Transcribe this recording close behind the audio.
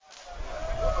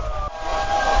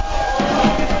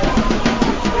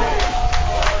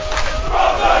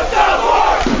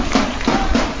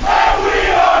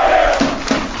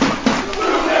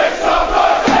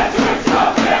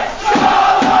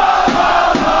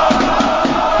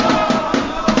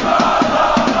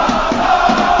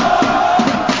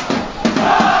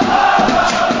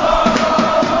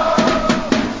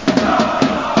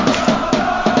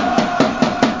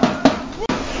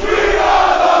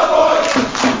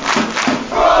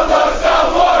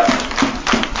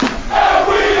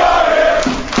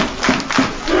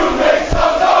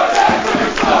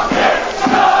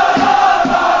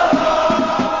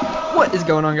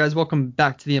on, guys? Welcome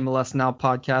back to the MLS Now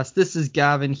podcast. This is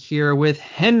Gavin here with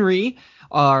Henry,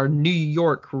 our New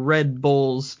York Red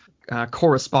Bulls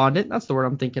correspondent. That's the word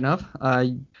I'm thinking of.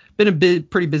 Been a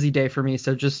pretty busy day for me,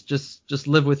 so just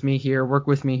live with me here, work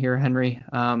with me here, Henry,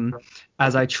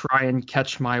 as I try and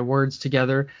catch my words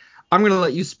together. I'm going to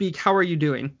let you speak. How are you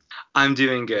doing? I'm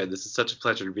doing good. This is such a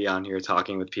pleasure to be on here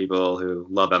talking with people who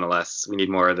love MLS. We need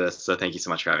more of this, so thank you so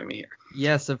much for having me here.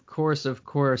 Yes, of course.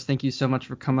 Thank you so much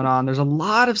for coming on. There's a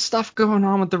lot of stuff going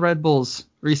on with the Red Bulls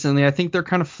recently. I think they're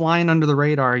kind of flying under the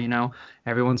radar, you know.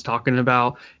 Everyone's talking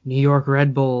about New York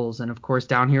Red Bulls, and of course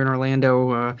down here in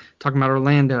Orlando, talking about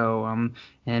Orlando,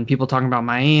 and people talking about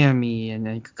Miami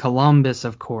and Columbus,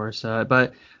 of course.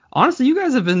 But honestly, you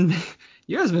guys have been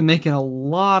making a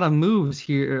lot of moves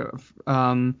here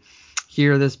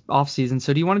this offseason.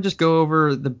 So do you want to just go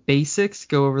over the basics,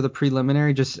 go over the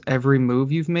preliminary, just every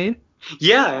move you've made?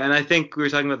 Yeah, and I think we were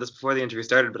talking about this before the interview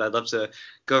started, but I'd love to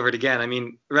go over it again. I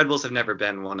mean, Red Bulls have never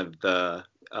been one of the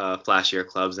flashier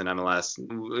clubs in MLS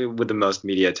with the most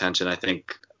media attention. I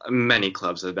think many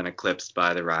clubs have been eclipsed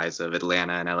by the rise of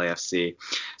Atlanta and LAFC.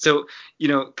 So, you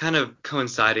know, kind of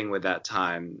coinciding with that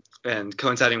time and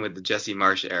coinciding with the Jesse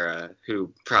Marsch era,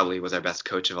 who probably was our best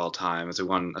coach of all time, as we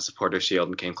won a Supporter Shield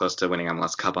and came close to winning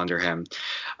MLS Cup under him.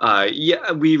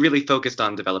 We really focused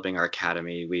on developing our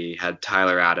academy. We had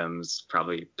Tyler Adams,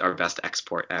 probably our best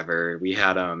export ever. We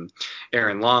had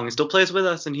Aaron Long, who still plays with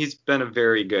us, and he's been a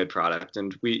very good product.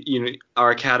 And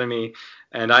our academy,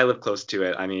 and I live close to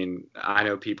it. I mean, I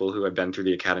know people who have been through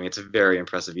the academy. It's a very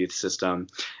impressive youth system.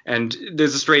 And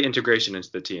there's a straight integration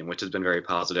into the team, which has been very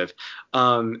positive.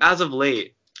 As of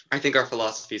late, I think our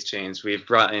philosophy's changed. We've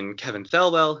brought in Kevin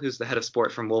Thelwell, who's the head of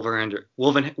sport from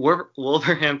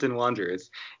Wolverhampton Wanderers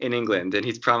in England, and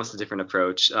he's promised a different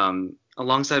approach.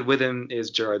 Alongside with him is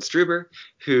Gerard Struber,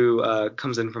 who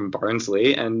comes in from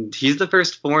Barnsley, and he's the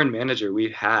first foreign manager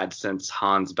we've had since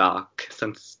Hans Bach,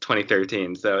 since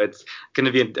 2013. So it's going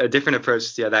to be a different approach to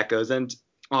see how that goes. And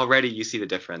already you see the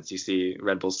difference. You see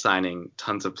Red Bull signing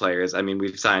tons of players. I mean,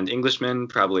 we've signed Englishmen,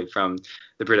 probably from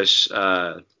the British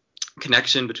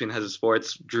connection between the heads of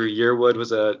sports. Drew Yearwood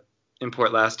was a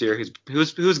import last year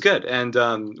who's good, and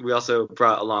we also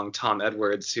brought along Tom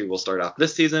Edwards, who will start off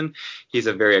this season. He's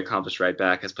a very accomplished right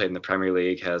back, has played in the Premier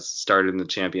League, has started in the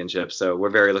Championship, so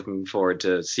we're very looking forward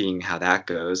to seeing how that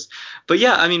goes. But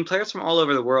yeah, I mean, players from all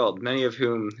over the world, many of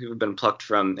whom have been plucked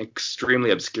from extremely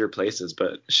obscure places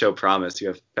but show promise. You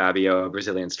have Fabio, a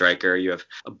Brazilian striker. You have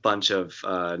a bunch of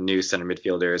new center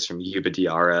midfielders from Yuba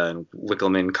Diarra and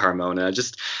Wickelman, Carmona,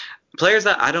 just players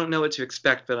that I don't know what to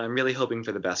expect, but I'm really hoping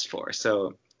for the best for.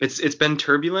 So it's been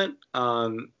turbulent.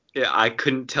 I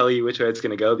couldn't tell you which way it's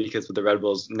going to go because with the Red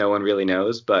Bulls, no one really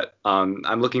knows. But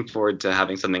I'm looking forward to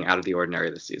having something out of the ordinary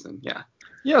this season. Yeah.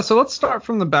 Yeah, so let's start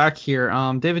from the back here.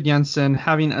 David Jensen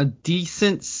having a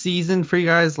decent season for you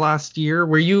guys last year.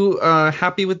 Were you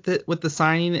happy with the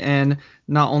signing, and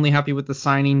not only happy with the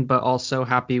signing, but also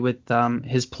happy with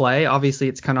his play? Obviously,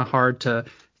 it's kind of hard to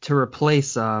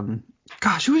replace.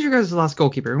 Gosh, who was your guys' last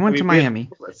goalkeeper? Who went to Miami?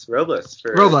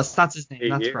 Robles, that's his name.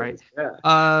 That's right.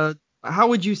 Yeah. How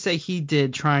would you say he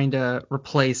did trying to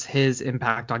replace his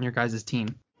impact on your guys'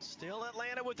 team? Still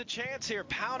Atlanta with the chance here,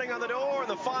 pounding on the door in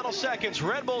the final seconds.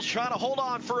 Red Bulls trying to hold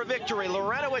on for a victory.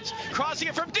 Lorenowitz crossing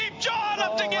it from deep. John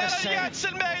up to get it.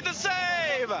 Jensen made the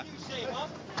save.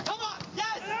 Come on,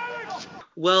 yes!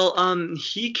 Well,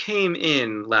 he came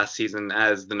in last season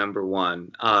as the number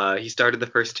one. He started the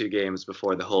first two games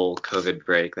before the whole COVID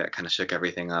break that kind of shook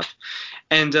everything up.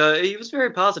 And he was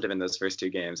very positive in those first two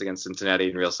games against Cincinnati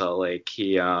and Real Salt Lake.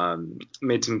 He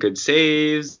made some good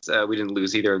saves. We didn't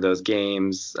lose either of those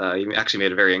games. He actually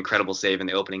made a very incredible save in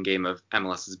the opening game of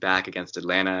MLS's back against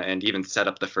Atlanta, and even set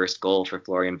up the first goal for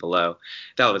Florian Valot.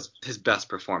 That was his best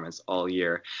performance all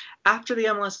year. After the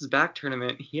MLS's back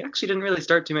tournament, he actually didn't really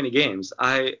start too many games.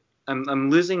 I'm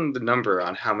losing the number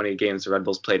on how many games the Red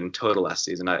Bulls played in total last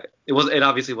season. It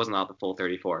obviously wasn't all the full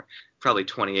 34, probably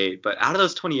 28. But out of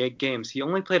those 28 games, he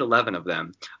only played 11 of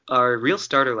them. Our real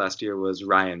starter last year was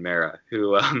Ryan Mera,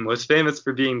 who was famous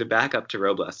for being the backup to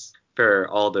Robles for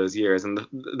all those years. And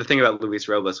the thing about Luis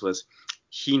Robles was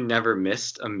he never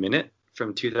missed a minute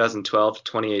from 2012 to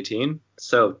 2018.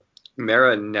 So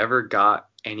Mera never got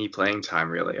any playing time,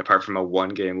 really, apart from a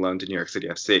one-game loan to New York City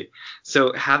FC.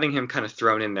 So having him kind of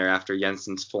thrown in there after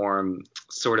Jensen's form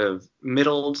sort of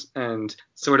middled and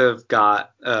sort of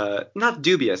got not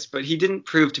dubious, but he didn't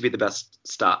prove to be the best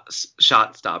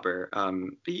shot stopper.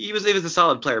 He was a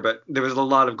solid player, but there was a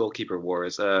lot of goalkeeper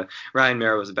wars. Ryan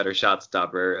Mera was a better shot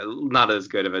stopper, not as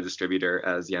good of a distributor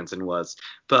as Jensen was.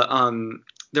 But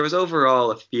there was overall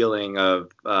a feeling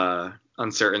of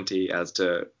uncertainty as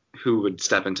to who would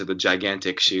step into the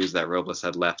gigantic shoes that Robles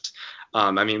had left.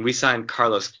 We signed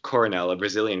Carlos Coronel, a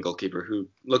Brazilian goalkeeper who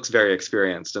looks very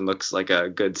experienced and looks like a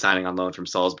good signing on loan from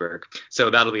Salzburg. So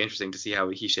that'll be interesting to see how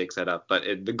he shakes that up. But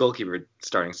the goalkeeper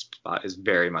starting spot is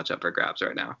very much up for grabs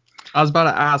right now. I was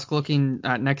about to ask, looking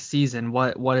at next season,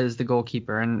 what is the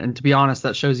goalkeeper? And to be honest,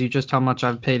 that shows you just how much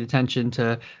I've paid attention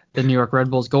to the New York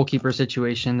Red Bulls goalkeeper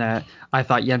situation, that I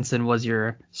thought Jensen was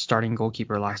your starting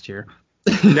goalkeeper last year.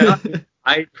 No,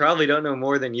 I probably don't know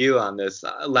more than you on this.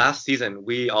 Last season,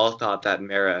 we all thought that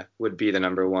Mera would be the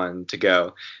number one to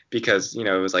go because, it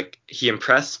was like he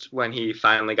impressed when he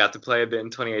finally got to play a bit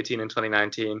in 2018 and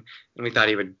 2019, and we thought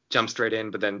he would jump straight in.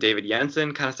 But then David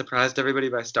Jensen kind of surprised everybody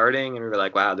by starting, and we were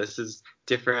like, wow, this is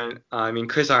different.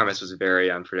 Chris Armas was very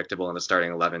unpredictable in the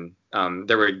starting 11.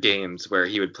 There were games where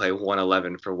he would play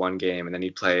 111 for one game, and then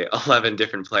he'd play 11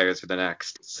 different players for the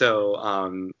next. So,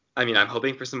 I'm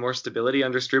hoping for some more stability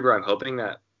under Struber. I'm hoping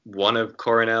that one of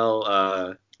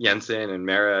Coronel, Jensen, and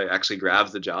Mera actually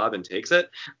grabs the job and takes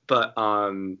it. But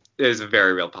there's a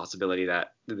very real possibility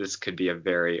that this could be a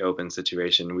very open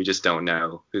situation. We just don't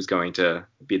know who's going to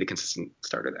be the consistent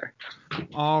starter there.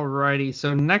 Alrighty.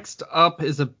 So next up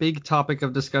is a big topic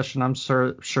of discussion I'm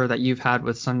sure that you've had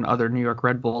with some other New York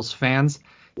Red Bulls fans.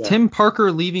 Yeah. Tim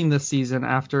Parker leaving this season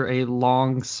after a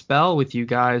long spell with you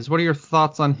guys. What are your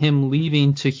thoughts on him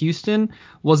leaving to Houston?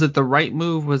 Was it the right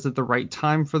move? Was it the right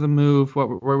time for the move?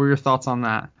 What were your thoughts on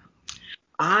that?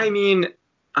 I've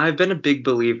been a big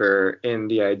believer in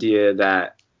the idea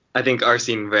that I think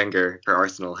Arsene Wenger for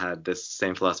Arsenal had this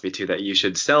same philosophy too, that you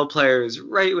should sell players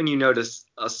right when you notice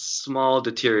a small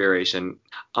deterioration,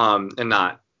 and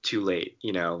not too late,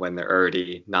 when they're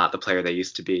already not the player they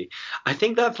used to be. I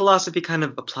think that philosophy kind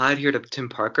of applied here to Tim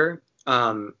Parker.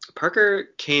 Parker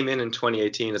came in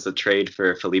 2018 as a trade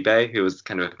for Felipe, who was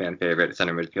kind of a fan favorite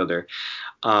center midfielder.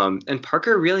 And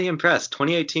Parker really impressed.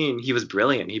 2018, he was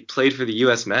brilliant. He played for the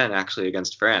U.S. men actually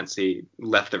against France. He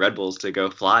left the Red Bulls to go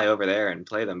fly over there and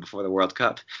play them before the World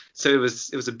Cup. So it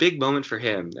was a big moment for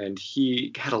him, and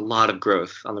he had a lot of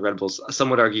growth on the Red Bulls.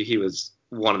 Some would argue he was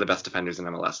one of the best defenders in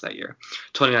MLS that year.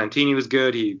 2019, he was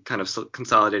good. He kind of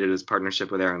consolidated his partnership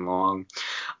with Aaron Long.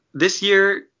 This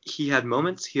year, he had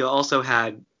moments. He also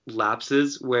had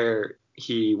lapses where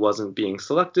he wasn't being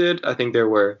selected. I think there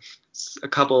were a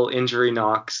couple injury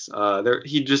knocks.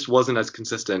 He just wasn't as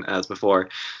consistent as before.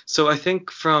 So I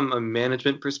think from a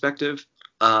management perspective,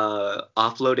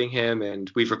 offloading him, and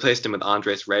we've replaced him with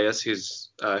Andres Reyes, who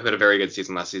had a very good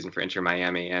season last season for Inter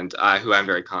Miami, and who I'm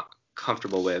very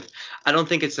comfortable with. I don't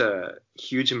think it's a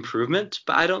huge improvement,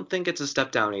 but I don't think it's a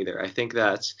step down either. I think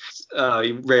that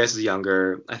Reyes is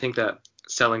younger. I think that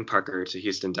selling Parker to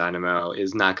Houston Dynamo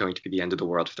is not going to be the end of the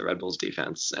world for the Red Bulls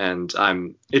defense, and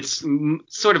it's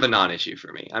sort of a non-issue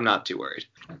for me. I'm not too worried.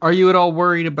 Are you at all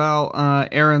worried about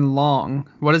Aaron Long?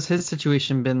 What has his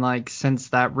situation been like since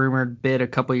that rumored bid a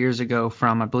couple years ago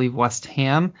from, I believe, West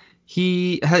Ham?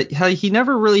 He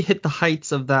never really hit the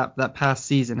heights of that past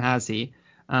season, has he?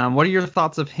 What are your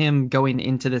thoughts of him going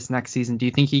into this next season? Do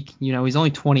you think he's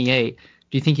only 28.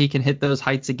 Do you think he can hit those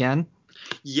heights again?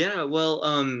 Yeah, well,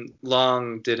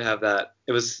 Long did have that.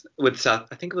 It was with I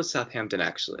think it was Southampton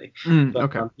actually.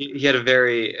 Okay. He had a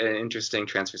very interesting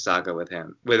transfer saga with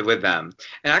them.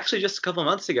 And actually, just a couple of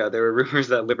months ago, there were rumors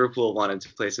that Liverpool wanted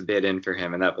to place a bid in for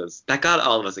him, and that got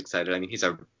all of us excited. I mean,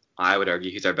 I would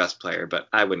argue he's our best player, but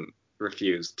I wouldn't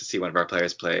refuse to see one of our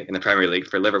players play in the Premier League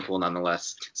for Liverpool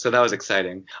nonetheless. So that was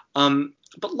exciting.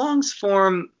 But Long's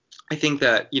form, I think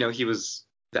that, he was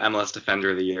the MLS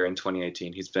Defender of the Year in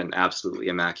 2018. He's been absolutely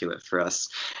immaculate for us.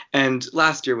 And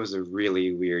last year was a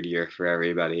really weird year for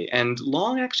everybody. And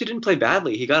Long actually didn't play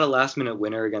badly. He got a last-minute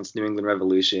winner against New England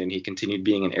Revolution. He continued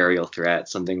being an aerial threat,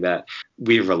 something that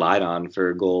we've relied on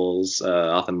for goals,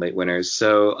 often late winners.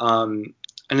 So,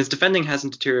 and his defending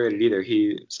hasn't deteriorated either.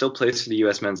 He still plays for the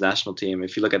U.S. men's national team.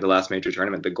 If you look at the last major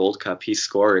tournament, the Gold Cup, he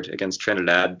scored against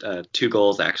Trinidad 2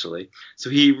 goals, actually. So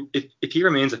if he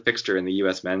remains a fixture in the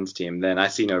U.S. men's team, then I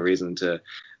see no reason to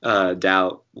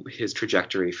doubt his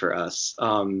trajectory for us.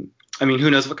 Who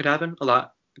knows what could happen? A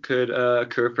lot could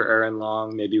occur for Aaron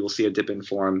Long. Maybe we'll see a dip in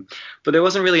form. But there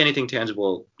wasn't really anything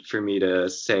tangible for me to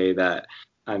say that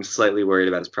I'm slightly worried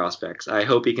about his prospects. I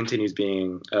hope he continues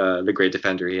being the great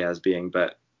defender he has been,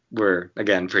 but we're,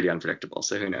 again, pretty unpredictable,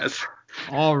 so who knows.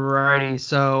 Alrighty,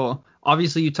 so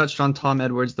obviously you touched on Tom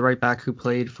Edwards, the right back who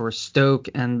played for Stoke,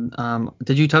 and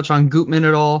did you touch on Gutman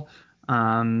at all?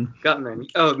 Gutman.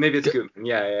 Oh, maybe it's Gutman.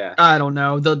 Yeah. I don't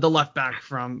know, the left back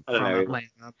from I don't know.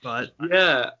 Atlanta, but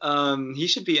Yeah, he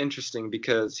should be interesting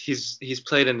because he's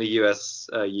played in the U.S.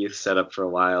 Youth setup for a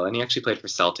while, and he actually played for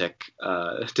Celtic.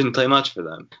 Didn't play much for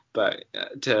them, but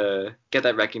to get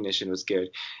that recognition was good.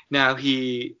 Now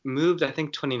he moved, I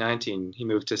think 2019, he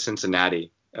moved to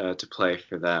Cincinnati to play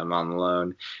for them on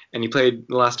loan, and he played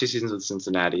the last 2 seasons with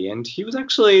Cincinnati, and he was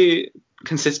actually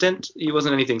consistent. He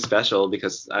wasn't anything special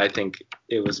because I think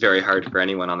it was very hard for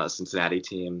anyone on that Cincinnati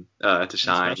team to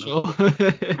shine. special.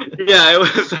 Yeah, it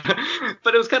was,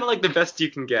 but it was kind of like the best you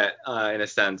can get in a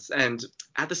sense. And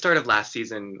at the start of last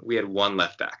season, we had one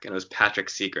left back, and it was Patrick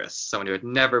Seagrist, someone who had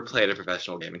never played a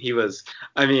professional game. And he was,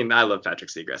 I mean, I love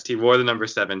Patrick Seagrist. He wore the number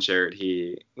 7 shirt.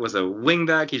 He was a wing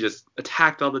back. He just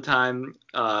attacked all the time.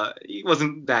 He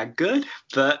wasn't that good,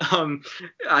 but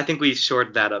I think we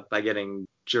shored that up by getting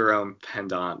Jerome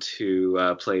Pendant,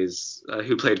 who played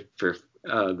for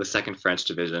the second French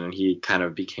division, and he kind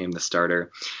of became the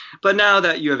starter. But now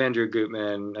that you have Andrew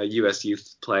Gutman, a U.S.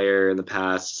 youth player in the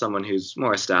past, someone who's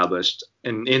more established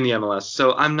in the MLS,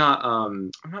 so I'm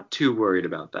not too worried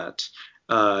about that.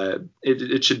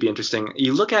 It should be interesting.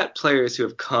 You look at players who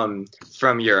have come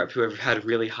from Europe who have had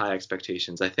really high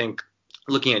expectations. I think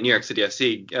looking at New York City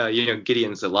FC,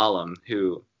 Gideon Zelalem,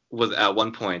 who was at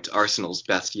one point Arsenal's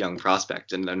best young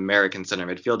prospect and an American center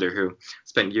midfielder who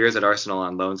spent years at Arsenal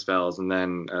on loan spells and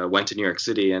then went to New York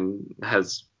City and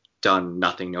has done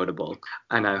nothing notable.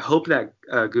 And I hope that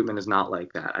Gutman is not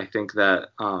like that. I think that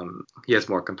he has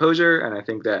more composure, and I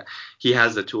think that he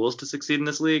has the tools to succeed in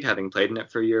this league, having played in it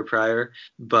for a year prior.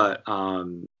 But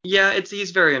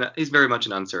he's very much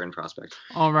an uncertain prospect.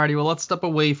 Alrighty, well, let's step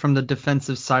away from the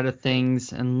defensive side of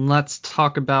things and let's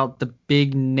talk about the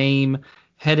big name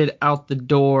headed out the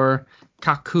door,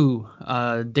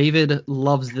 Kaku. David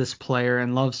loves this player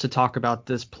and loves to talk about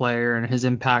this player and his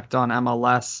impact on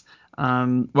MLS.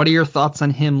 What are your thoughts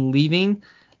on him leaving?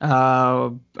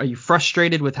 Are you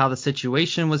frustrated with how the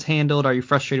situation was handled? Are you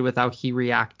frustrated with how he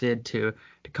reacted to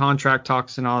contract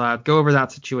talks and all that? Go over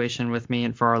that situation with me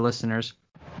and for our listeners.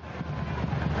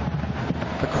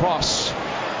 The cross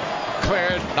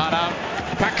cleared, not out.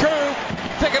 Kaku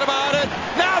thinking about it.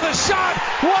 Now the shot.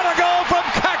 What a goal from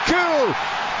Kaku!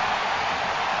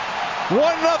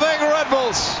 1-0 Red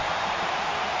Bulls.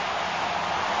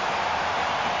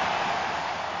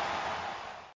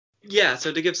 Yeah,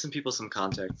 so to give some people some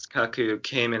context, Kaku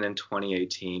came in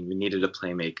 2018. We needed a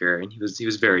playmaker, and he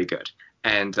was very good.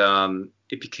 And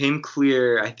it became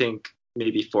clear, I think,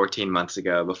 maybe 14 months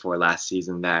ago before last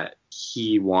season that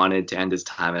he wanted to end his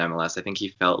time in MLS. I think he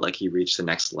felt like he reached the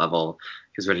next level.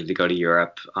 He was ready to go to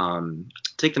Europe,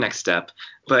 take the next step.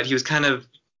 But he was kind of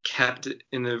kept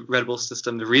in the Red Bull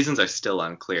system. The reasons are still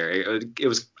unclear. It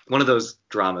was one of those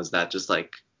dramas that just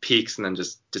like peaks and then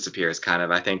just disappears kind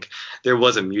of. I think there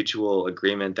was a mutual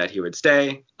agreement that he would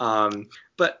stay.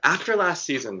 But after last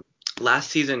season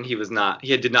he did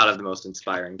not have the most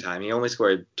inspiring time. He only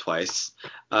scored twice.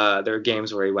 There were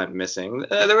games where he went missing.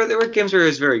 There were games where he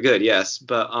was very good, yes,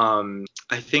 but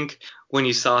I think when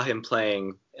you saw him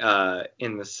playing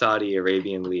in the Saudi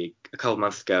Arabian League a couple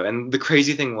months ago, and the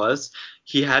crazy thing was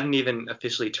he hadn't even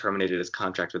officially terminated his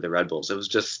contract with the Red Bulls. It was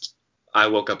just I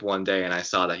woke up one day and I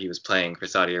saw that he was playing for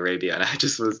Saudi Arabia, and I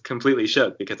just was completely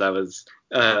shook because I was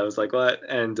like, what?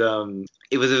 And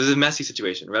it was a messy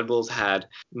situation. Red Bulls had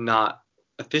not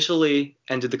officially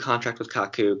ended the contract with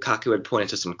Kaku. Kaku had pointed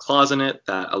to some clause in it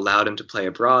that allowed him to play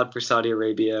abroad for Saudi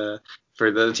Arabia, for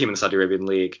the team in the Saudi Arabian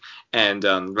League. And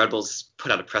Red Bulls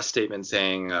put out a press statement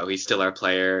saying, oh, he's still our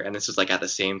player. And this was like at the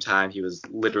same time he was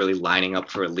literally lining up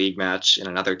for a league match in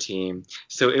another team.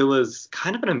 So it was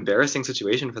kind of an embarrassing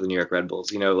situation for the New York Red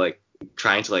Bulls, like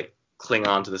trying to like cling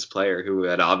on to this player who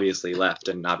had obviously left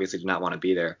and obviously did not want to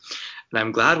be there. And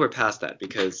I'm glad we're past that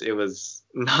because it was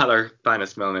not our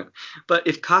finest moment. But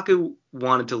if Kaku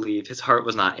wanted to leave, his heart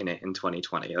was not in it in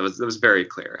 2020. It was very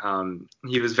clear.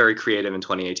 He was very creative in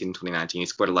 2018 and 2019. He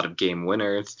scored a lot of game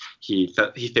winners. He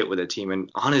fit with the team.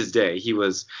 And on his day, he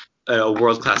was a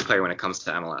world-class player when it comes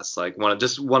to MLS, like one of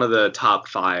the top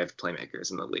 5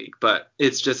 playmakers in the league. But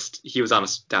it's just he was on a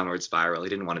downward spiral. He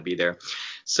didn't want to be there.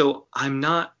 So I'm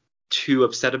not too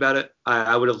upset about it.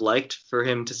 I would have liked for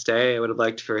him to stay. I would have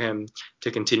liked for him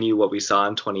to continue what we saw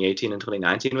in 2018 and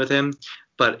 2019 with him,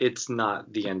 but it's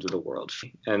not the end of the world.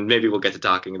 And maybe we'll get to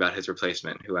talking about his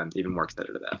replacement, who I'm even more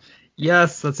excited about.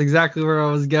 Yes, that's exactly where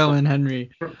I was going,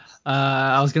 Henry.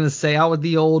 I was going to say, out with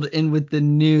the old, in with the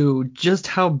new. Just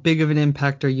how big of an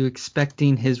impact are you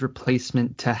expecting his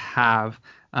replacement to have?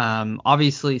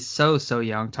 Obviously, so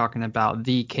young, talking about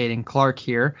the Caden Clark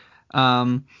here.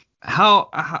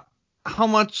 How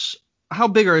much how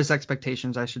big are his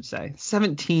expectations, I should say?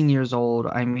 17 years old.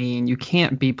 I mean, you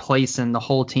can't be placing the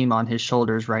whole team on his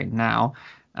shoulders right now.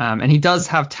 And he does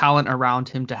have talent around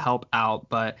him to help out,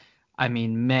 but I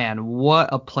mean, man, what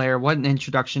a player. What an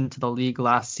introduction to the league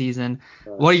last season.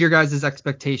 What are your guys'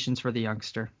 expectations for the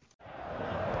youngster?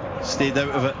 Steed out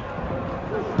of it.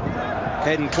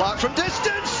 Caden Clark from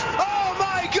distance. Oh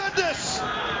my goodness!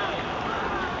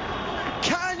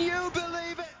 Can you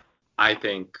believe it? I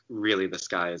think really the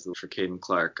sky is the limit for Caden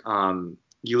Clark.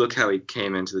 You look how he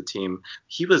came into the team.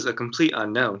 He was a complete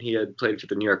unknown. He had played for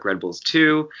the New York Red Bulls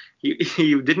too. He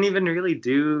didn't even really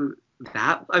do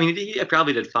that. I mean, he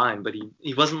probably did fine, but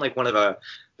he wasn't like one of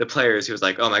the players who was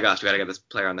like, oh my gosh, we got to get this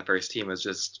player on the first team. It was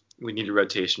just, we needed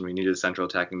rotation. We needed a central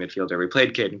attacking midfielder. We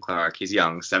played Caden Clark. He's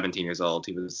young, 17 years old.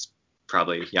 He was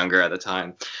probably younger at the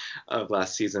time of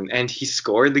last season. And he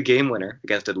scored the game winner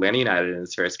against Atlanta United in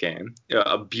his first game.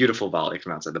 A beautiful volley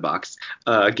from outside the box.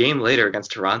 A game later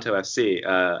against Toronto FC,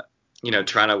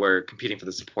 Toronto were competing for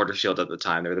the Supporter Shield at the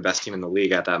time. They were the best team in the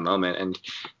league at that moment. And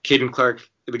Caden Clark,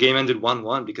 the game ended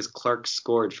 1-1 because Clark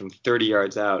scored from 30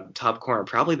 yards out, top corner,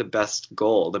 probably the best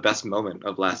goal, the best moment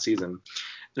of last season. And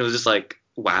it was just like,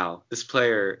 wow, this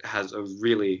player has a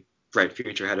really bright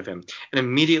future ahead of him. And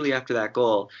immediately after that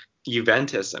goal,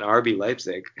 Juventus and RB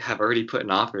Leipzig have already put in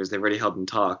offers. They've already held in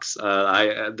talks.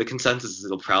 The consensus is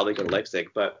it'll probably go to Leipzig,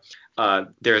 but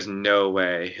there's no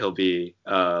way he'll be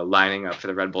lining up for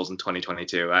the Red Bulls in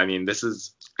 2022. I mean,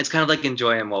 it's kind of like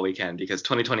enjoy him while we can, because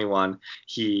 2021,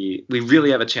 we really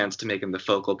have a chance to make him the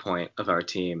focal point of our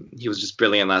team. He was just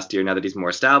brilliant last year. Now that he's more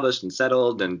established and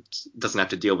settled and doesn't have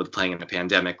to deal with playing in a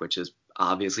pandemic, which is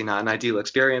obviously not an ideal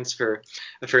experience for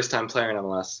a first-time player in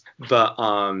MLS. But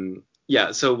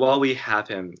yeah, so while we have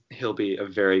him, he'll be a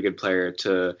very good player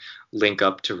to link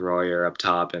up to Royer up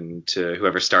top and to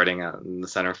whoever's starting out in the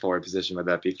center forward position,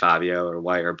 whether that be Fabio or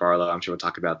White or Barlow. I'm sure we'll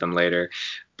talk about them later.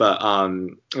 But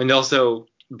and also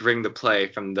bring the play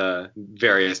from the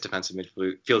various defensive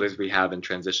midfielders we have and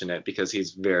transition it, because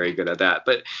he's very good at that.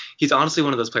 But he's honestly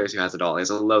one of those players who has it all. He has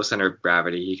a low center of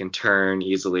gravity. He can turn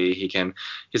easily. He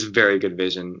has very good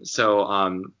vision.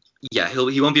 So yeah,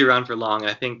 he won't be around for long.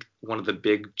 I think one of the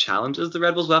big challenges the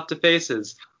Red Bulls will have to face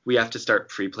is we have to start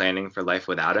pre-planning for life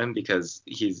without him, because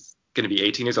he's going to be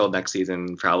 18 years old next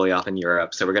season, probably off in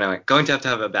Europe. So we're going to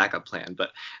have a backup plan. But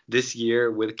this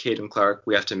year with Caden Clark,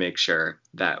 we have to make sure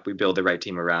that we build the right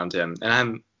team around him.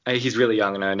 And he's really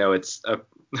young, and I know it's a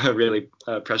really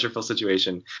pressureful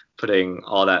situation putting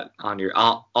all that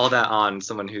on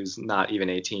someone who's not even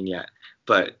 18 yet.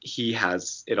 But he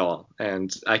has it all,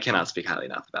 and I cannot speak highly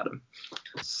enough about him.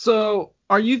 So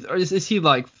is he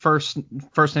like first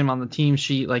name on the team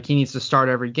sheet? Like he needs to start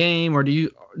every game, or do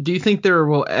you think there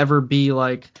will ever be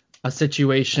like a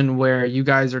situation where you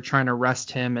guys are trying to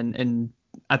rest him, and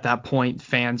at that point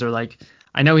fans are like,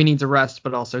 I know he needs a rest,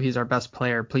 but also he's our best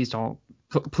player. Please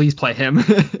play him.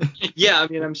 Yeah, I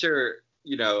mean, I'm sure,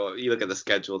 you look at the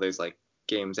schedule, there's like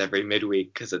games every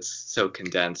midweek because it's so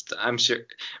condensed. I'm sure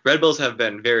Red Bulls have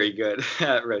been very good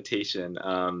at rotation.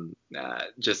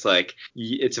 Just like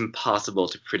it's impossible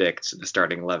to predict the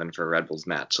starting 11 for a Red Bulls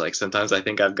match. Like sometimes I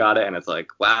think I've got it and it's like,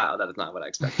 wow, that is not what I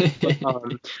expected.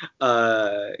 But,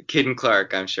 Caden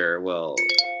Clark, I'm sure will.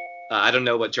 I don't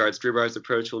know what Jared Strubar's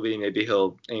approach will be. Maybe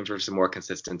he'll aim for some more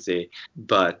consistency,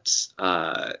 but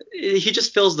he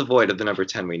just fills the void of the number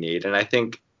 10 we need. And I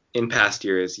think in past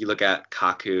years, you look at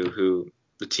Kaku, who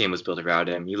the team was built around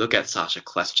him. You look at Sasha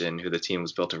Kljestan, who the team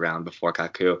was built around before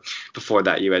Kaku. Before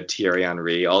that, you had Thierry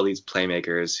Henry, all these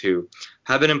playmakers who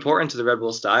have been important to the Red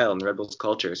Bull style and the Red Bulls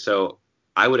culture. So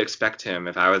I would expect him,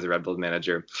 if I was a Red Bull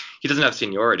manager, he doesn't have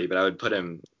seniority, but I would put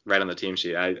him right on the team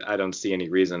sheet. I don't see any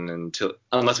reason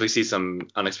unless we see some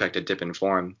unexpected dip in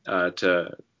form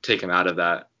to take him out of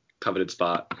that coveted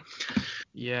spot.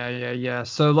 Yeah.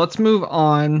 So let's move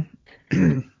on.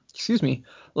 Excuse me.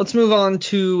 Let's move on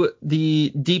to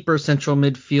the deeper central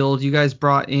midfield. You guys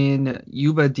brought in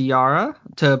Youba Diarra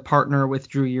to partner with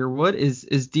Drew Yearwood. Is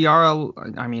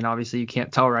Diarra, I mean, obviously you can't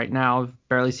tell right now. I've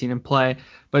barely seen him play.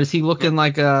 But is he looking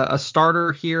like a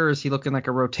starter here, or is he looking like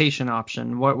a rotation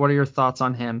option? What are your thoughts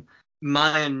on him?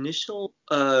 My initial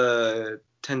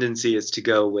tendency is to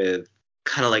go with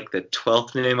kind of like the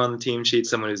 12th name on the team sheet,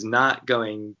 someone who's not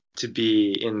going to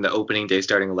be in the opening day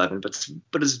starting 11,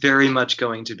 but is very much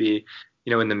going to be,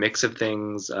 in the mix of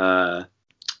things. It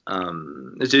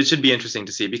should be interesting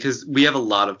to see, because we have a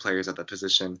lot of players at that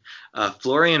position.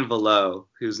 Florian Valot,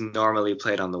 who's normally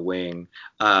played on the wing,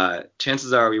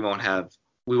 chances are we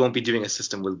won't be doing a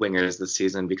system with wingers this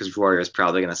season, because Royer is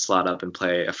probably going to slot up and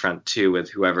play a front two with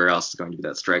whoever else is going to be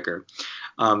that striker.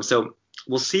 So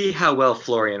we'll see how well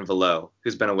Florian Valot,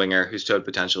 who's been a winger, who's showed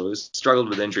potential, who's struggled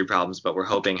with injury problems, but we're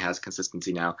hoping has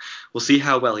consistency now. We'll see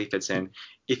how well he fits in.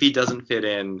 If he doesn't fit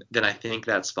in, then I think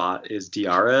that spot is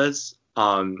Diarra's.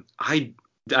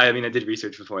 I mean, I did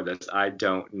research before this. I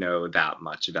don't know that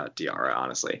much about Diarra,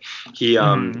 honestly. He's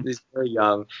very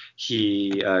young.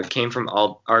 He came from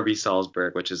RB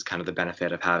Salzburg, which is kind of the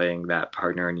benefit of having that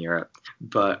partner in Europe.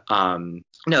 But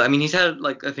no, I mean, he's had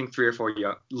like I think 3 or 4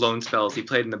 loan spells. He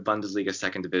played in the Bundesliga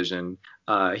second division.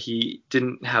 He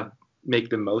didn't make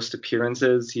the most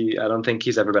appearances. I don't think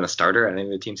he's ever been a starter at any of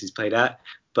the teams he's played at.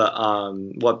 But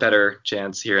what better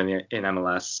chance here in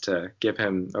MLS to give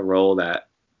him a role that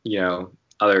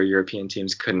other European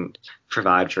teams couldn't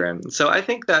provide for him. So I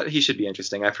think that he should be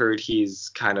interesting. I've heard he's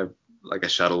kind of like a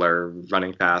shuttler,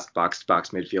 running fast,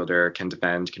 box-to-box midfielder, can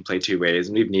defend, can play 2 ways,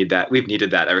 and we've needed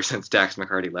that ever since Dax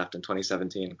McCarty left in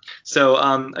 2017. So,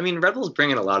 I mean, Red Bulls bring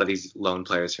in a lot of these loan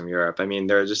players from Europe. I mean,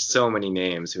 there are just so many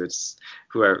names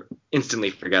who are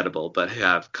instantly forgettable, but who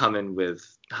have come in with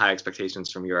high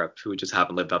expectations from Europe who just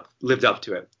haven't lived up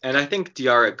to it. And I think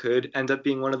Diarra could end up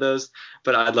being one of those,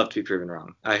 but I'd love to be proven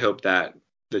wrong. I hope that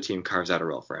the team carves out a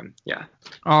role for him. Yeah.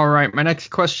 All right. My next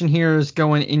question here is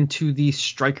going into the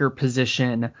striker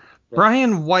position. Yeah.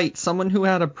 Brian White, someone who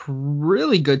had a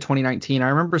really good 2019. I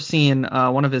remember seeing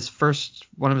one of his first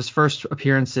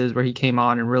appearances where he came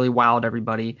on and really wowed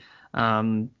everybody.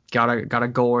 Got a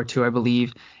goal or 2, I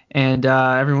believe. And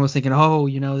everyone was thinking, oh,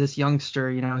 this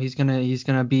youngster, he's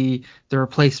gonna be the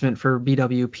replacement for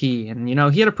BWP. And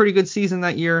he had a pretty good season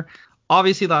that year.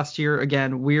 Obviously last year,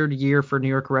 again, weird year for New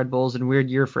York Red Bulls and weird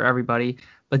year for everybody,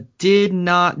 but did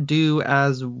not do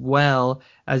as well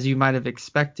as you might have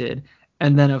expected.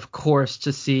 And then, of course,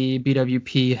 to see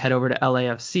BWP head over to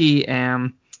LAFC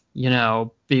and,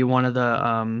 be one of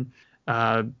the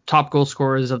top goal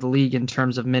scorers of the league in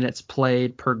terms of minutes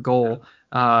played per goal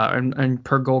and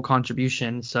per goal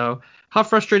contribution. So how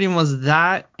frustrating was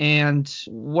that? And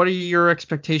what are your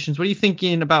expectations? What are you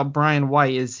thinking about Brian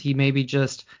White? Is he maybe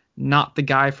just not the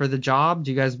guy for the job?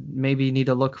 Do you guys maybe need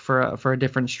to look for a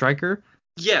different striker?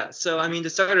 Yeah, so I mean, to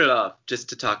start it off, just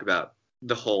to talk about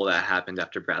the hole that happened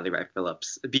after Bradley Wright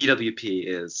Phillips, BWP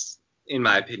is, in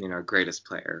my opinion, our greatest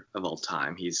player of all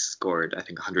time. He's scored, I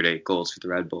think, 108 goals for the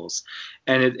Red Bulls.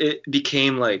 And it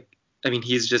became like, I mean,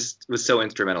 was so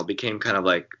instrumental, became kind of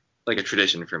like a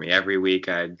tradition for me. Every week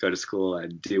I'd go to school,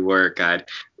 I'd do work,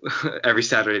 every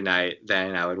Saturday night,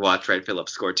 then I would watch Wright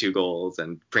Phillips score 2 goals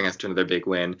and bring us to another big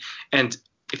win. And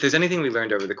if there's anything we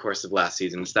learned over the course of last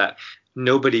season, it's that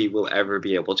nobody will ever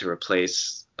be able to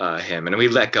replace him. And we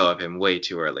let go of him way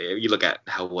too early. You look at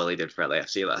how well he did for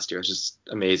LAFC last year. It was just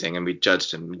amazing. And we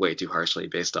judged him way too harshly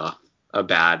based off a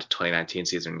bad 2019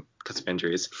 season because of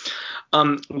injuries.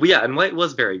 And White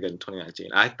was very good in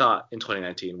 2019. I thought in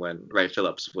 2019 when Wright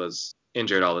Phillips was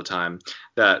injured all the time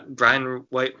that Brian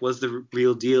White was the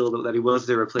real deal, that he was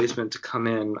the replacement to come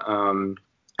in. And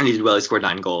he did well. He scored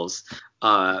 9 goals.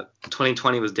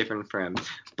 2020 was different for him,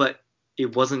 but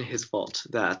it wasn't his fault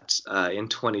that in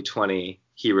 2020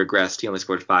 he regressed. He only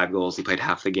scored 5 goals. He played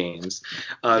half the games.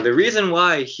 The reason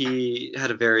why he had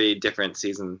a very different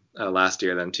season last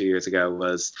year than 2 years ago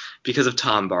was because of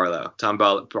Tom Barlow. Tom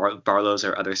Barlow's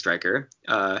our other striker.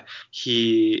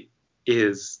 He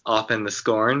is often the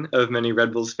scorn of many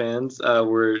Red Bulls fans.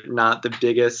 We're not the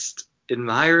biggest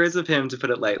admirers of him, to put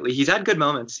it lightly. He's had good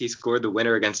moments. He scored the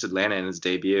winner against Atlanta in his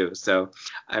debut. So,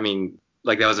 I mean,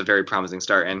 that was a very promising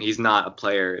start, and he's not a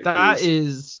player. That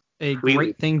is a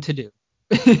great thing to do.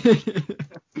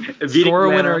 Score a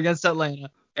winner against Atlanta.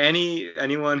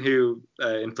 Anyone who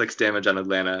inflicts damage on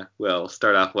Atlanta will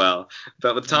start off well.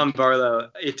 But with Tom Barlow,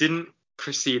 it didn't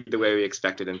proceed the way we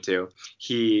expected him to.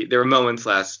 There were moments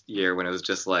last year when it was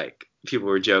just like people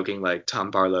were joking, like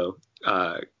Tom Barlow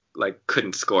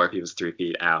couldn't score if he was 3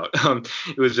 feet out.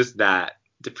 It was just that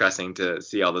depressing to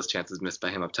see all those chances missed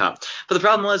by him up top. But the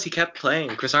problem was he kept playing.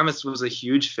 Chris Armas was a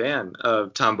huge fan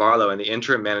of Tom Barlow, and the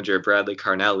interim manager, Bradley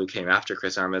Carnell, who came after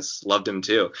Chris Armas, loved him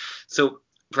too. So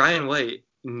Brian White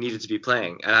needed to be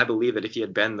playing, and I believe that if he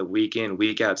had been the week in,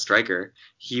 week out striker,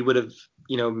 he would have,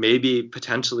 maybe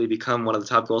potentially become one of the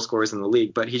top goal scorers in the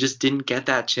league, but he just didn't get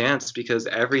that chance because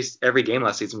every game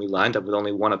last season we lined up with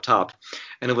only one up top,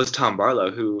 and it was Tom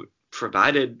Barlow, who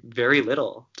provided very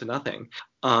little to nothing.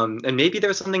 And maybe there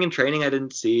was something in training I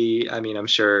didn't see. I mean, I'm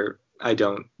sure I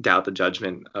don't doubt the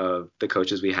judgment of the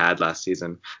coaches we had last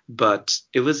season, but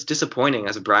it was disappointing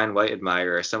as a Brian White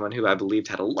admirer, someone who I believed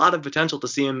had a lot of potential, to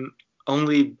see him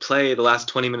only play the last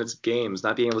 20 minutes of games,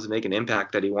 not being able to make an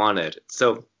impact that he wanted.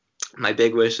 So my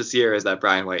big wish this year is that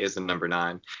Brian White is the number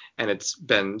 9, and it's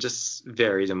been just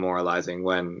very demoralizing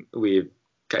when we've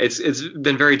it's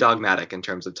been very dogmatic in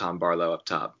terms of Tom Barlow up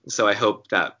top. So I hope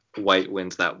that White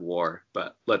wins that war.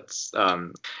 But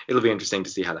it'll be interesting to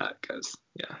see how that goes.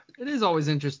 Yeah. It is always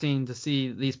interesting to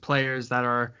see these players that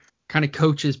are kind of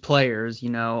coaches players.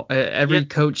 Every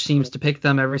coach seems to pick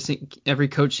them. Every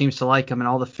coach seems to like them, and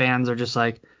all the fans are just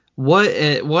like,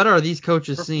 what are these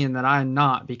coaches seeing that I'm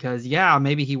not? Because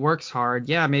maybe he works hard.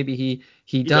 Yeah, maybe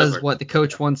he does what the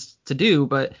coach wants to do,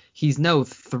 but he's no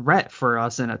threat for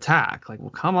us in attack. Like, well,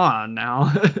 come on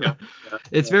now.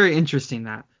 It's very interesting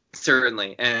that.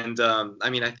 Certainly. And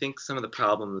I think some of the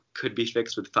problems could be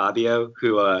fixed with Fabio,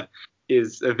 who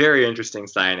is a very interesting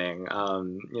signing.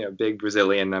 Big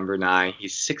Brazilian number 9.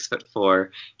 He's 6'4".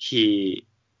 He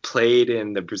played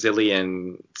in the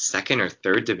Brazilian second or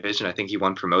third division. I think he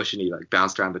won promotion. He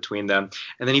bounced around between them,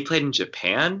 and then he played in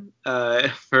Japan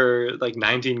for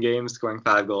 19 games, scoring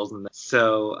 5 goals. And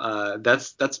so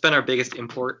that's been our biggest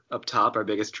import up top, our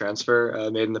biggest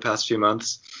transfer made in the past few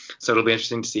months. So it'll be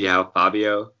interesting to see how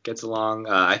Fabio gets along.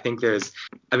 I think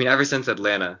ever since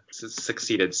Atlanta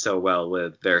succeeded so well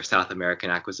with their South American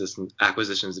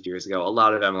acquisitions of years ago, a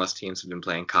lot of MLS teams have been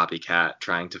playing copycat,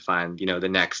 trying to find the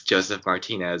next Joseph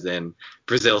Martinez in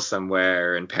Brazil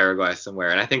somewhere, in Paraguay somewhere.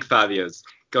 And I think Fabio's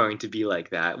going to be like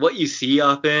that. What you see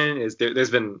often is there's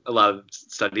been a lot of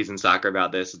studies in soccer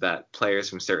about this, that players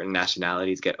from certain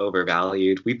nationalities get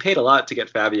overvalued. We paid a lot to get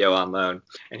Fabio on loan,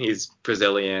 and he's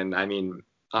Brazilian.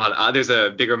 There's a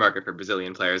bigger market for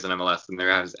Brazilian players in MLS than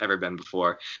there has ever been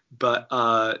before. But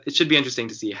it should be interesting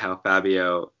to see how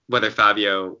whether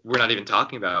Fabio, we're not even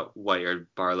talking about White or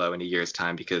Barlow in a year's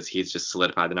time, because he's just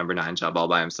solidified the number 9 job all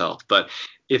by himself. But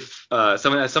if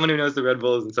someone who knows the Red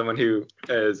Bulls and someone who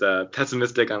is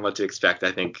pessimistic on what to expect,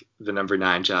 I think the number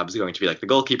 9 job is going to be like the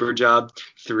goalkeeper job.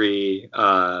 3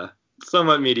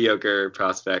 somewhat mediocre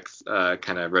prospects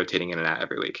kind of rotating in and out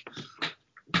every week.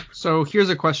 So here's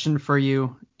a question for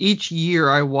you. Each year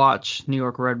I watch New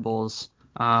York Red Bulls,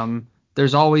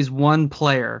 there's always one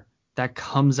player that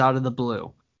comes out of the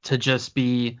blue to just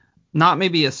be not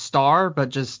maybe a star, but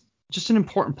just an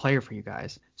important player for you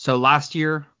guys. So last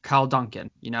year, Kyle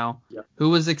Duncan, who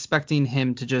was expecting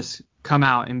him to just come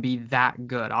out and be that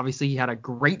good? Obviously, he had a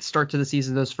great start to the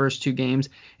season, those first 2 games,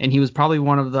 and he was probably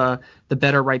one of the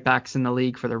better right backs in the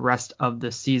league for the rest of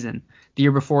the season. The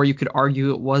year before, you could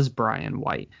argue it was Brian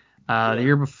White. The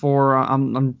year before,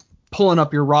 I'm pulling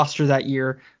up your roster that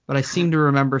year, but I seem to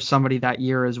remember somebody that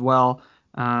year as well.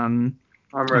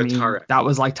 That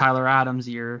was like Tyler Adams'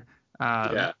 year.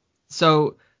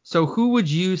 So who would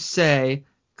you say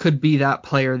could be that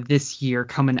player this year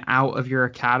coming out of your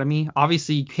academy?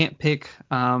 Obviously, you can't pick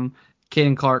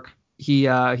Caden Clark.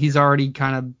 He's already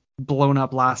kind of blown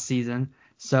up last season.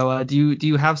 So do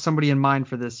you have somebody in mind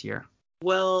for this year?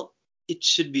 Well, it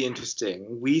should be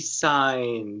interesting. We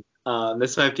signed,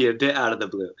 this might be a bit out of the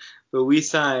blue, but we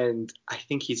signed, I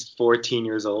think he's 14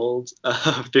 years old,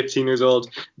 15 years old,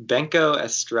 Benko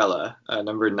Estrella,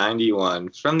 number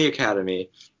 91, from the academy.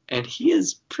 And he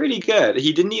is pretty good.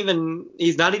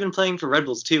 He's not even playing for Red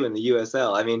Bulls 2 in the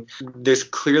USL. There's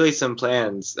clearly some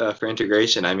plans for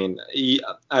integration.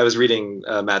 I was reading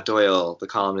Matt Doyle, the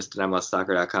columnist at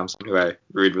MLSsoccer.com, who I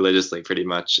read religiously pretty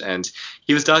much, and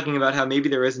he was talking about how maybe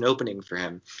there is an opening for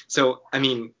him. So,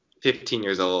 15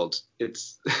 years old,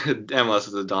 MLS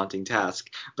is a daunting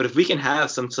task. But if we can have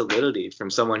some solidity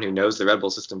from someone who knows the Red Bull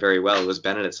system very well, who was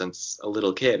been in it since a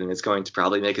little kid and is going to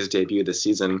probably make his debut this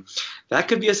season, that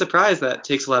could be a surprise that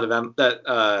takes a lot of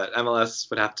MLS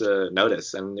would have to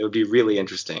notice. And it would be really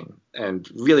interesting and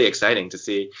really exciting to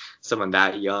see someone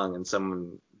that young and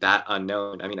someone that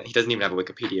unknown. He doesn't even have a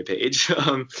Wikipedia page.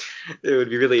 It would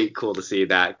be really cool to see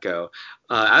that go.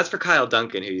 As for Kyle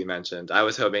Duncan, who you mentioned, I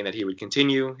was hoping that he would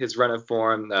continue his run of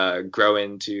form, grow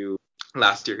into.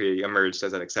 Last year he emerged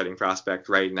as an exciting prospect.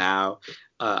 Right now,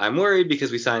 I'm worried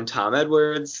because we signed Tom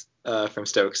Edwards from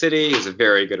Stoke City. He's a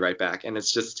very good right back, and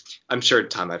I'm sure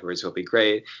Tom Edwards will be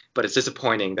great, but it's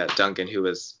disappointing that Duncan, who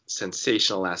was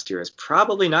sensational last year, is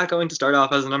probably not going to start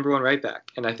off as the number 1 right back,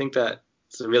 and I think that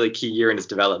it's a really key year in his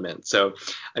development. So,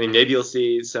 maybe you'll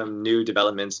see some new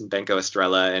developments in Benko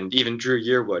Estrella and even Drew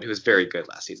Yearwood, who was very good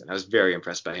last season. I was very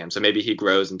impressed by him. So maybe he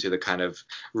grows into the kind of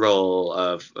role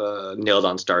of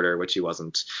nailed-on starter, which he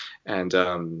wasn't, and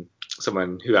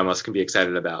someone who MLS can be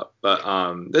excited about. But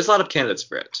there's a lot of candidates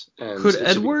for it. And could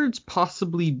Edwards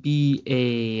possibly be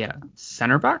a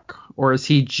center back, or is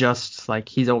he just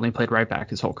he's only played right back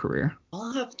his whole career?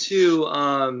 I'll have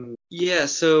to,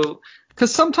 so.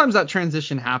 Because sometimes that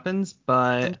transition happens,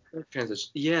 but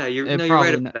you're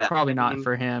right about that. Probably not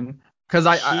for him. Because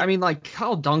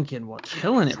Kyle Duncan was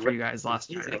killing it for you guys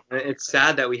last year. It's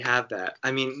sad that we have that.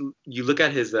 You look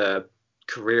at his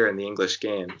career in the English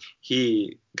game.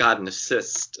 He got an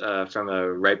assist from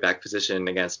a right back position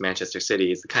against Manchester City.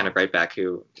 He's the kind of right back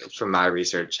who, from my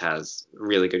research, has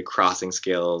really good crossing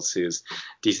skills, who's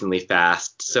decently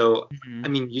fast. So, I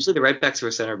mean, usually the right backs who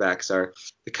are center backs are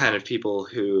the kind of people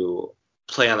who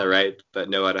play on the right but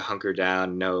know how to hunker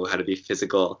down, know how to be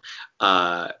physical.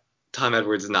 Tom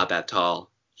Edwards is not that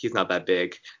tall. He's not that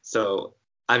big. So,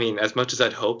 I mean, as much as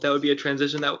I'd hope that would be a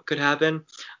transition that could happen,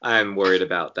 I'm worried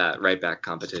about that right back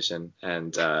competition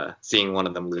and seeing one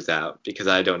of them lose out, because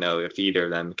I don't know if either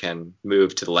of them can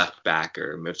move to the left back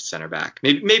or move to center back.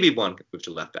 Maybe one could move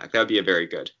to left back. That would be a very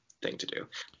good thing to do.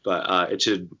 But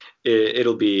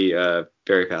it'll be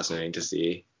very fascinating to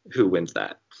see who wins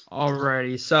that.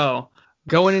 Alrighty, so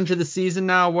going into the season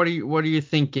now, what are you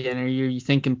thinking? Are you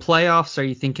thinking playoffs? Are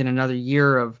you thinking another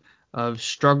year of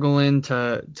struggling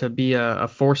to be a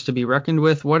force to be reckoned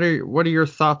with? What are your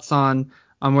thoughts on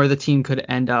where the team could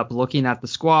end up? Looking at the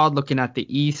squad, looking at the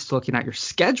East, looking at your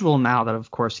schedule now that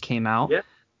of course came out. Yeah.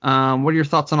 What are your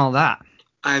thoughts on all that?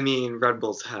 I mean, Red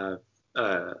Bulls have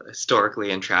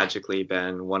historically and tragically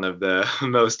been one of the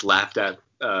most laughed at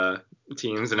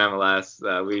teams in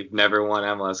MLS. We've never won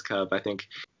MLS Cup. I think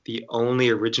the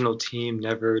only original team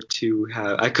never to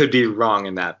have, I could be wrong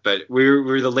in that, but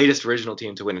we're the latest original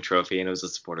team to win a trophy, and it was the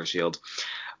Supporter Shield.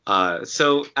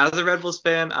 So as a Red Bulls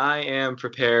fan, I am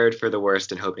prepared for the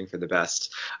worst and hoping for the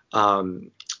best.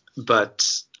 But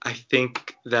I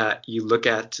think that you look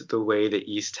at the way the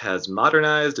East has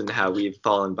modernized and how we've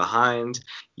fallen behind.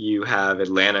 You have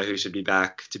Atlanta, who should be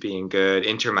back to being good.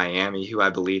 Inter Miami, who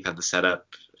I believe have the setup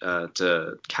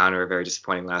to counter a very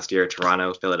disappointing last year.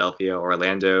 Toronto, Philadelphia,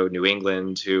 Orlando, New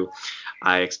England, who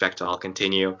I expect to all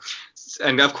continue.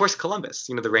 And of course, Columbus,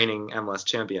 the reigning MLS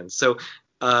champions. So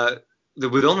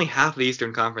with only half the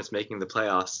Eastern Conference making the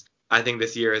playoffs, I think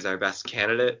this year is our best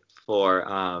candidate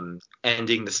for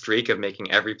ending the streak of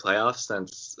making every playoff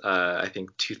since I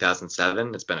think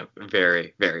 2007. It's been a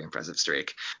very, very impressive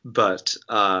streak. But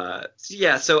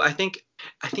yeah, so I think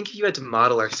if you had to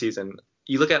model our season,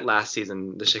 you look at last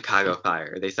season, the Chicago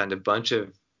Fire. They signed a bunch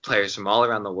of players from all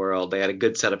around the world. They had a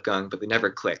good setup going, but they never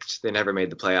clicked. They never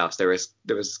made the playoffs.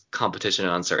 There was competition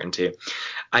and uncertainty.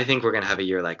 I think we're gonna have a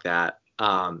year like that.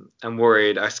 I'm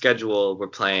worried. Our schedule, we're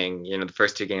playing, the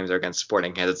first two games are against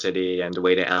Sporting Kansas City and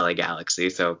away to LA Galaxy,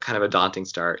 so kind of a daunting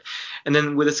start. And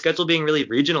then with the schedule being really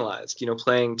regionalized,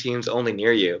 playing teams only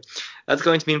near you, that's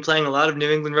going to mean playing a lot of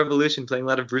New England Revolution, playing a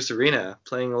lot of Bruce Arena,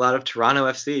 playing a lot of Toronto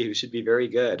FC, who should be very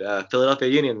good, Philadelphia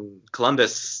Union,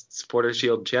 Columbus, Supporter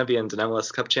Shield champions and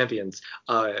MLS Cup champions.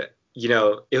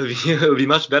 It would be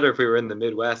much better if we were in the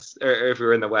Midwest, or if we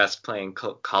were in the West playing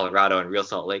Colorado and Real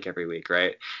Salt Lake every week,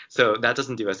 right? So that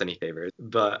doesn't do us any favors.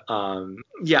 But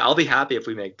yeah, I'll be happy if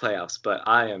we make playoffs, but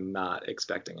I am not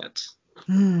expecting it.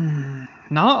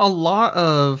 Not a lot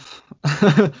of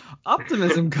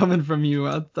optimism coming from you.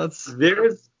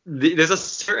 There's a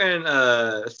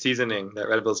certain seasoning that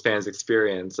Red Bulls fans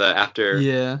experience after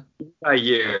a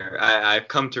year. I've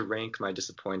come to rank my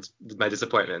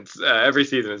disappointments. Every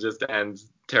season it just ends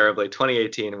terribly.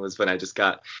 2018 was when I just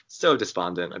got so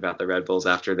despondent about the Red Bulls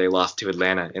after they lost to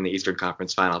Atlanta in the Eastern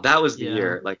Conference Final. That was the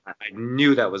year. Like, I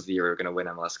knew that was the year we were going to win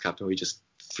MLS Cup, and we just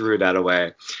threw that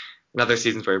away. And other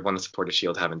seasons where we won the Supporter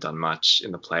Shield haven't done much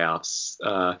in the playoffs.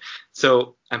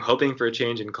 So I'm hoping for a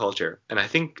change in culture. And I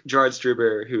think Gerard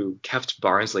Struber, who kept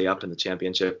Barnsley up in the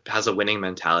championship, has a winning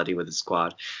mentality with his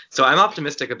squad. So I'm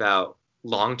optimistic about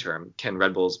long term. Can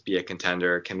Red Bulls be a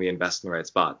contender? Can we invest in the right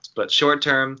spots? But short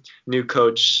term, new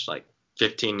coach, like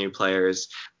 15 new players,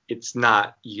 it's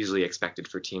not usually expected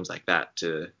for teams like that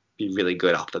to be really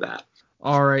good off the bat.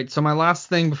 All right. So my last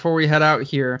thing before we head out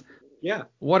here. Yeah.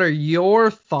 What are your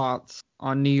thoughts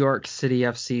on New York City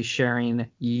FC sharing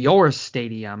your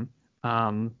stadium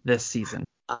this season?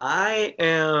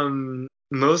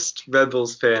 Most Red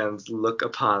Bulls fans look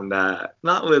upon that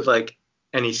not with like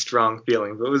any strong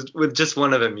feeling, but with just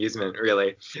one of amusement,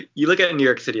 really. You look at New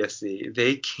York City FC,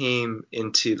 they came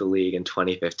into the league in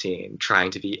 2015 trying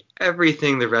to be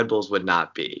everything the Red Bulls would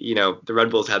not be. The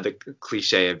Red Bulls had the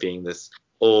cliche of being this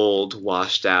old,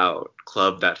 washed out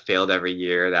club that failed every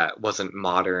year, that wasn't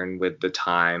modern with the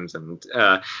times, and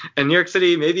New York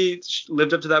City maybe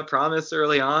lived up to that promise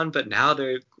early on, but now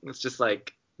it's just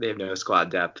like they have no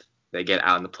squad depth. They get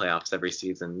out in the playoffs every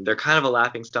season. They're kind of a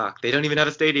laughing stock. They don't even have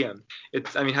a stadium.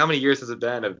 How many years has it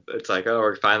been? It's like, oh,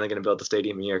 we're finally going to build a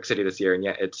stadium in New York City this year, and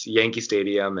yet it's Yankee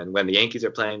Stadium. And when the Yankees are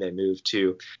playing, they move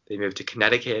to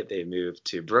Connecticut, they move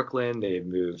to Brooklyn, they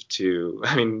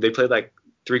played like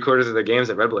 3/4 of their games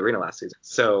at Red Bull Arena last season.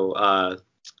 So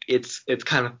it's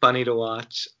kind of funny to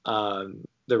watch.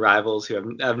 the rivals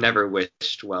who I've never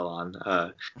wished well on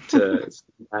to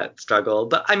that struggle.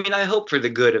 But I mean, I hope for the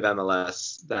good of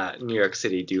MLS that New York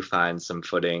City do find some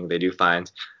footing. They do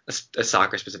find a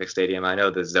soccer-specific stadium. I know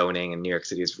the zoning in New York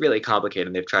City is really complicated,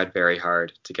 and they've tried very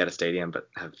hard to get a stadium but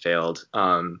have failed.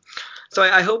 So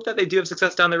I hope that they do have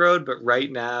success down the road. But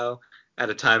right now, at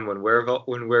a time when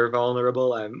we're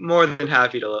vulnerable, I'm more than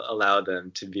happy to allow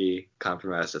them to be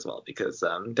compromised as well, because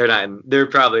they're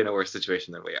probably in a worse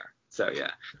situation than we are. So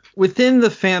yeah. Within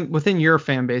your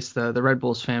fan base, the Red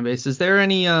Bulls fan base, is there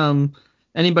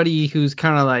anybody who's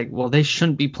kind of like, well, they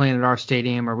shouldn't be playing at our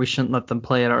stadium, or we shouldn't let them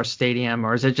play at our stadium,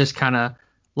 or is it just kind of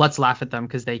let's laugh at them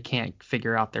because they can't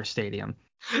figure out their stadium?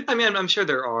 I mean, I'm sure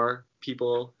there are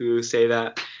people who say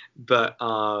that, but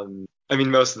I mean,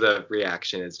 most of the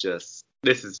reaction is just,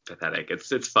 this is pathetic.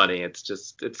 It's funny.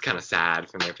 It's kind of sad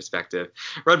from their perspective.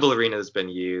 Red Bull Arena has been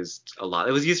used a lot.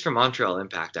 It was used for Montreal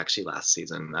Impact actually last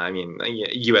season. I mean,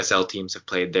 USL teams have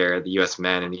played there. The US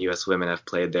men and the US women have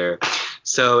played there.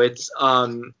 So it's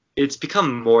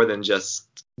become more than just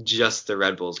the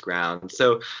Red Bulls ground.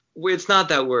 So it's not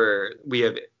that we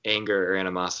have anger or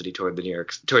animosity toward New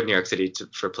York City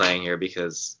for playing here,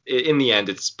 because in the end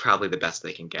it's probably the best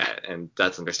they can get, and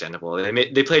that's understandable.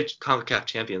 They played CONCACAF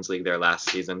Champions League there last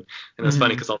season, and it's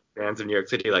funny because all the fans of New York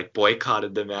City like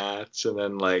boycotted the match, and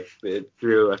then like it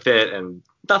threw a fit and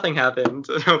nothing happened,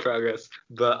 no progress.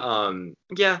 But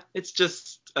yeah, it's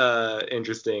just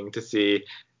interesting to see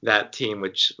that team,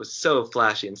 which was so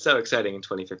flashy and so exciting in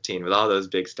 2015 with all those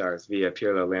big stars via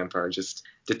Pirlo, Lampard, just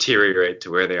deteriorate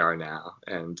to where they are now.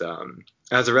 And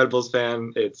as a Red Bulls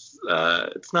fan, it's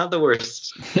not the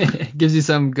worst. It gives you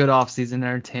some good off-season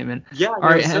entertainment. Yeah. All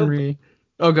right, Henry.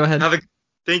 Oh, go ahead.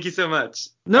 Thank you so much.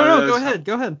 No, go ahead.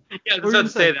 Go ahead. Yeah, I was about to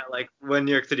say that, like, when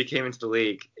New York City came into the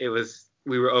league,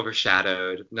 we were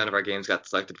overshadowed. None of our games got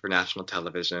selected for national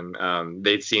television.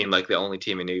 They'd seemed like the only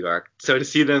team in New York. So to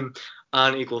see them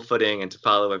on equal footing and to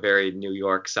follow a very New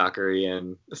York soccer-y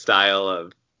style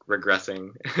of regressing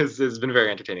has been very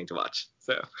entertaining to watch.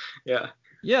 So yeah.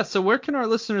 Yeah. So where can our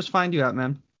listeners find you at,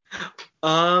 man?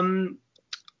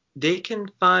 They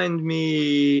can find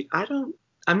me.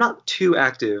 I'm not too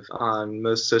active on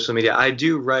most social media. I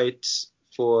do write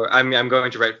I'm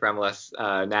going to write for MLS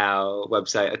Now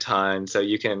website a ton. So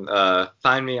you can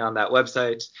find me on that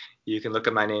website. You can look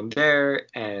at my name there,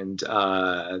 and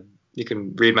you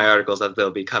can read my articles as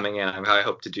they'll be coming in. I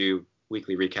hope to do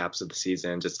weekly recaps of the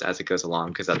season just as it goes along,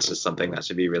 because that's just something that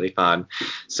should be really fun.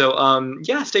 So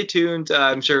yeah, stay tuned.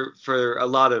 I'm sure for a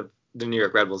lot of the New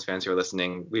York Red Bulls fans who are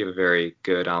listening, we have a very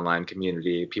good online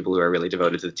community, people who are really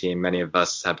devoted to the team. Many of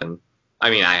us have been, I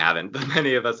mean, I haven't, but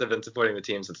many of us have been supporting the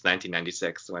team since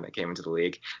 1996 when it came into the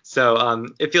league. So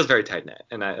it feels very tight-knit,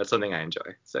 and that's something I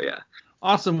enjoy. So yeah.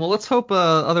 Awesome. Well, let's hope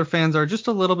other fans are just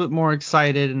a little bit more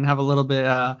excited and have a little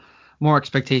bit more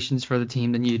expectations for the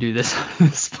team than you do this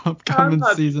upcoming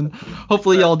season.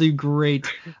 Hopefully y'all do great,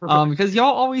 because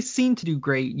y'all always seem to do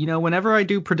great. You know, whenever I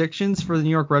do predictions for the New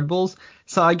York Red Bulls,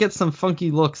 so I get some funky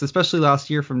looks, especially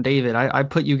last year from David. I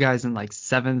put you guys in like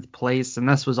 7th place, and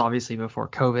this was obviously before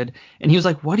COVID. And he was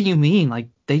like, what do you mean? Like,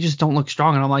 they just don't look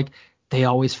strong. And I'm like, they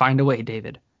always find a way,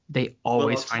 David. They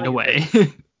always find a way.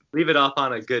 Leave it off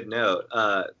on a good note.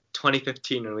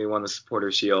 2015, when we won the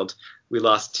Supporter Shield, we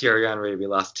lost Thierry Henry, we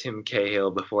lost Tim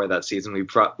Cahill before that season. We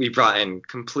brought in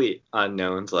complete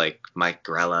unknowns like Mike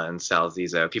Grella and Sal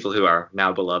Zizzo, people who are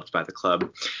now beloved by the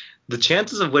club. The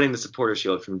chances of winning the Supporter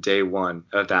Shield from day one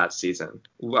of that season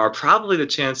are probably the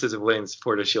chances of winning the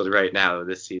Supporter Shield right now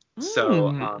this season.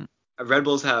 So Red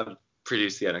Bulls have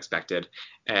produced the unexpected,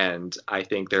 and I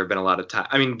think there have been a lot of time.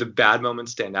 I mean, the bad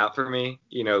moments stand out for me,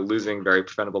 you know, losing very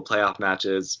preventable playoff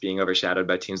matches, being overshadowed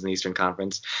by teams in the Eastern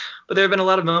Conference, but there have been a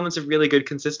lot of moments of really good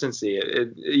consistency.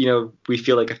 You know, we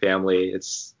feel like a family.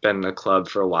 It's been a club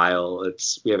for a while.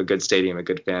 We have a good stadium, a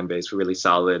good fan base. We're really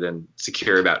solid and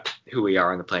secure about who we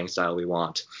are and the playing style we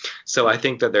want. So I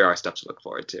think that there are steps to look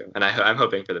forward to, and I'm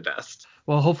hoping for the best.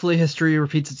 Well, hopefully history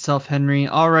repeats itself, Henry.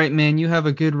 All right, man. You have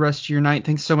a good rest of your night.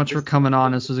 Thanks so much for coming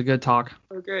on. This was a good talk.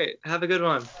 Oh, great. Have a good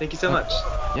one. Thank you so much.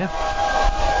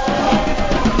 Yeah.